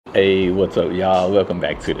Hey, what's up y'all? Welcome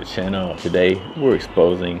back to the channel. Today we're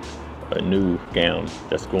exposing a new scam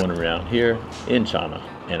that's going around here in China,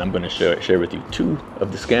 and I'm going to share with you two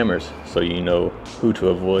of the scammers so you know who to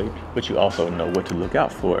avoid, but you also know what to look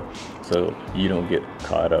out for so you don't get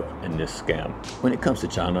caught up in this scam. When it comes to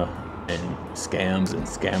China and scams and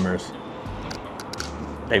scammers,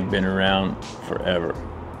 they've been around forever,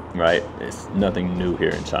 right? It's nothing new here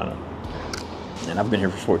in China. And I've been here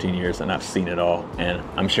for 14 years and I've seen it all, and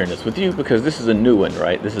I'm sharing this with you because this is a new one,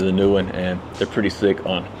 right? This is a new one, and they're pretty sick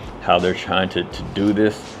on how they're trying to do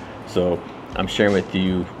this. So I'm sharing with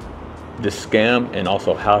you this scam and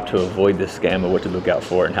also how to avoid this scam and what to look out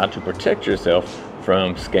for and how to protect yourself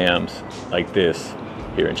from scams like this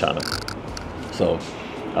here in China. So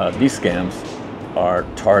these scams are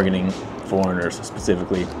targeting foreigners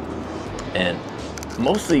specifically, and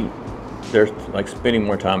mostly they're like spending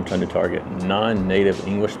more time trying to target non-native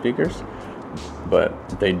English speakers, but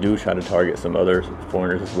they do try to target some other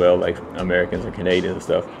foreigners as well, like Americans and Canadians and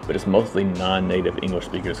stuff, but it's mostly non-native English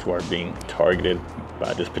speakers who are being targeted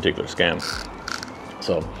by this particular scam.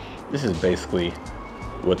 So this is basically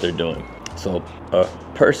what they're doing. So a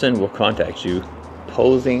person will contact you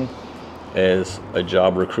posing as a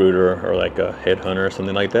job recruiter or like a headhunter or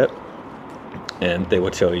something like that, and they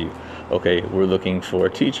will tell you, okay, we're looking for a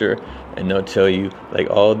teacher, and they'll tell you like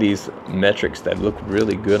all these metrics that look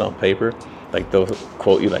really good on paper. Like they'll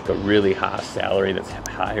quote you like a really high salary that's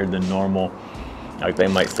higher than normal. Like they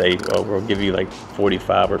might say, oh, we'll give you like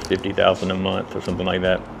 45 or 50,000 a month or something like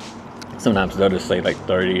that. Sometimes they'll just say like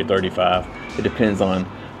 30 or 35. It depends on,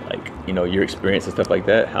 like, you know, your experience and stuff like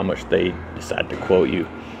that, how much they decide to quote you.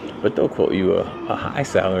 But they'll quote you a high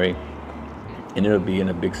salary, and it'll be in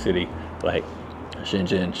a big city like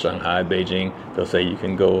Shenzhen, Shanghai, Beijing. They'll say you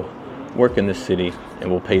can go work in this city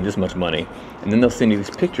and we'll pay this much money, and then they'll send you these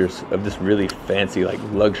pictures of this really fancy like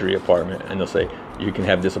luxury apartment, and they'll say you can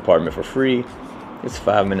have this apartment for free, it's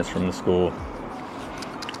 5 minutes from the school,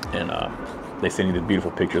 and they send you the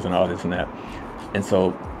beautiful pictures and all this and that. And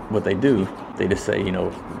so what they do, they just say, you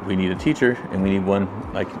know, we need a teacher and we need one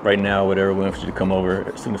like right now, whatever, we want you to come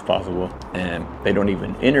over as soon as possible. And they don't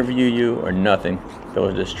even interview you or nothing.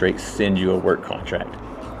 They'll just straight send you a work contract,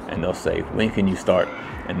 and they'll say, when can you start?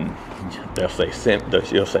 And they'll say,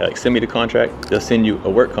 you'll say like, send me the contract. They'll send you a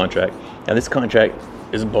work contract. Now this contract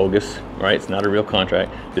is bogus, right? It's not a real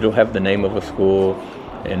contract. It'll have the name of a school,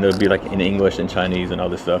 and it'll be like in English and Chinese and all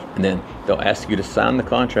this stuff. And then they'll ask you to sign the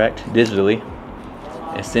contract digitally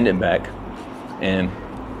and send it back. And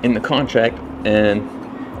in the contract, and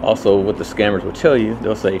also what the scammers will tell you,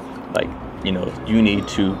 they'll say like, you know, you need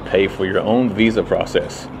to pay for your own visa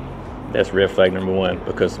process. That's red flag number one,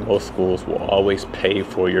 because most schools will always pay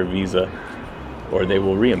for your visa, or they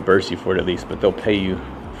will reimburse you for it at least, but they'll pay you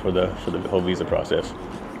for the whole visa process.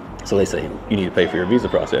 So they say you need to pay for your visa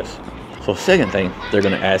process. So second thing they're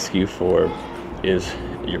going to ask you for is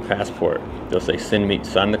your passport. They'll say, sign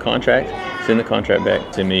the contract, send the contract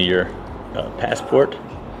back, send me your passport,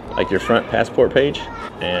 like your front passport page.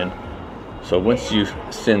 And so once you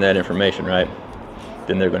send that information, right,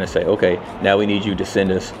 then they're going to say, okay, now we need you to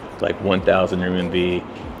send us like 1,000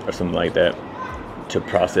 RMB or something like that to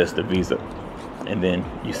process the visa. And then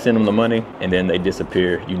you send them the money, and then they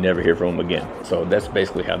disappear. You never hear from them again. So that's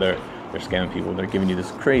basically how they're scamming people. They're giving you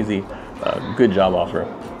this crazy good job offer,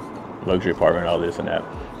 luxury apartment, all this and that.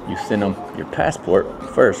 You send them your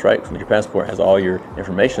passport first, right? So your passport has all your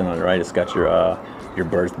information on it, right? It's got your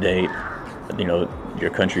birth date, you know,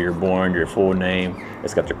 your country you're born, your full name.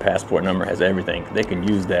 It's got your passport number, has everything. They can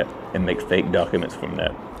use that and make fake documents from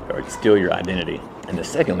that, or steal your identity. And then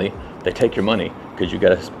secondly, they take your money, because you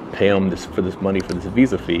got to pay them for this money for this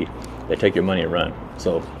visa fee. They take your money and run.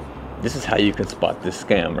 So this is how you can spot this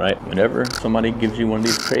scam, right? Whenever somebody gives you one of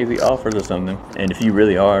these crazy offers or something, and if you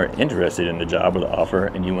really are interested in the job or the offer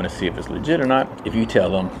and you want to see if it's legit or not, if you tell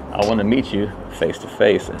them, I want to meet you face to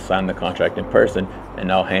face and sign the contract in person,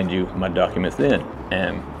 and I'll hand you my documents then.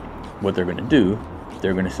 And what they're going to do,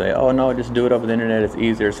 they're going to say, oh no, just do it over the internet, it's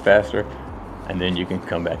easier, it's faster. And then you can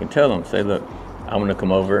come back and tell them, say, look, I'm going to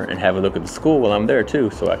come over and have a look at the school while I'm there too,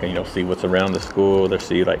 so I can, you know, see what's around the school. They'll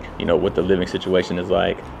see, like, you know, what the living situation is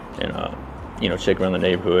like, and you know, check around the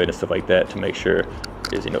neighborhood and stuff like that to make sure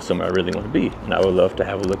is, you know, somewhere I really want to be. And I would love to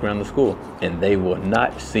have a look around the school. And they will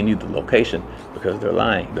not send you the location because they're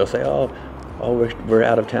lying. They'll say, oh, we're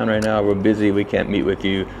out of town right now, we're busy, we can't meet with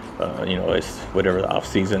you. You know, it's whatever, the off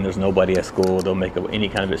season, there's nobody at school. They'll make any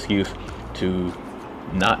kind of excuse to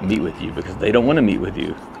not meet with you because they don't want to meet with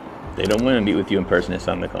you. They don't want to meet with you in person and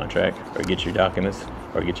sign the contract or get your documents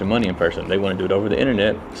or get your money in person. They want to do it over the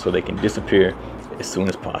internet so they can disappear as soon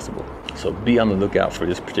as possible. So be on the lookout for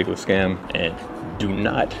this particular scam, and do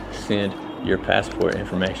not send your passport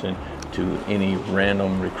information to any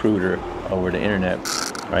random recruiter over the internet,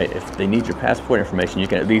 right? If they need your passport information, you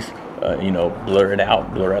can at least blur it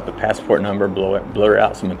out, blur out the passport number, blur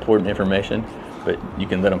out some important information, but you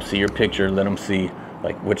can let them see your picture, let them see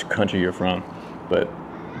like which country you're from, but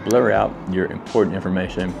blur out your important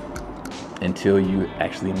information until you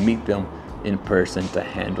actually meet them in person to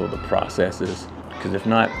handle the processes, because if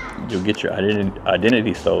not, you'll get your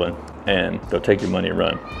identity stolen and they'll take your money and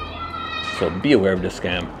run. So be aware of this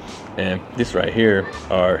scam. And this right here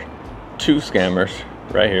are two scammers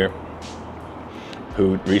right here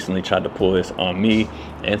who recently tried to pull this on me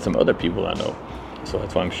and some other people I know. So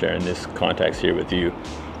that's why I'm sharing this contacts here with you.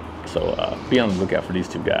 So be on the lookout for these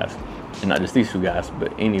two guys. And not just these two guys,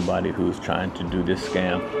 but anybody who's trying to do this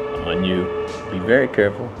scam on you. Be very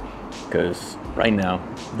careful, because right now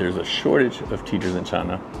there's a shortage of teachers in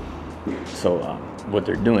China. So what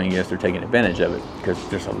they're doing is they're taking advantage of it, because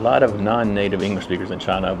there's a lot of non-native English speakers in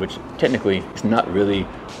China, which technically is not really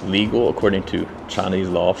legal according to Chinese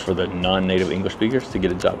law for the non-native English speakers to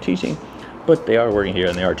get a job teaching, but they are working here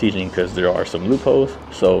and they are teaching because there are some loopholes.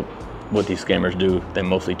 So what these scammers do, they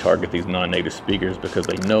mostly target these non-native speakers because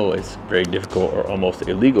they know it's very difficult or almost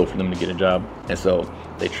illegal for them to get a job. And so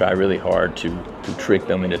they try really hard to trick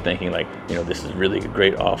them into thinking like, this is really a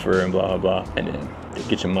great offer and blah, blah, blah. And then they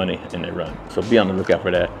get your money and they run. So be on the lookout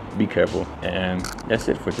for that. Be careful. And that's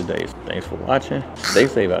it for today. Thanks for watching. Stay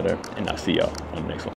safe out there. And I'll see y'all on the next one.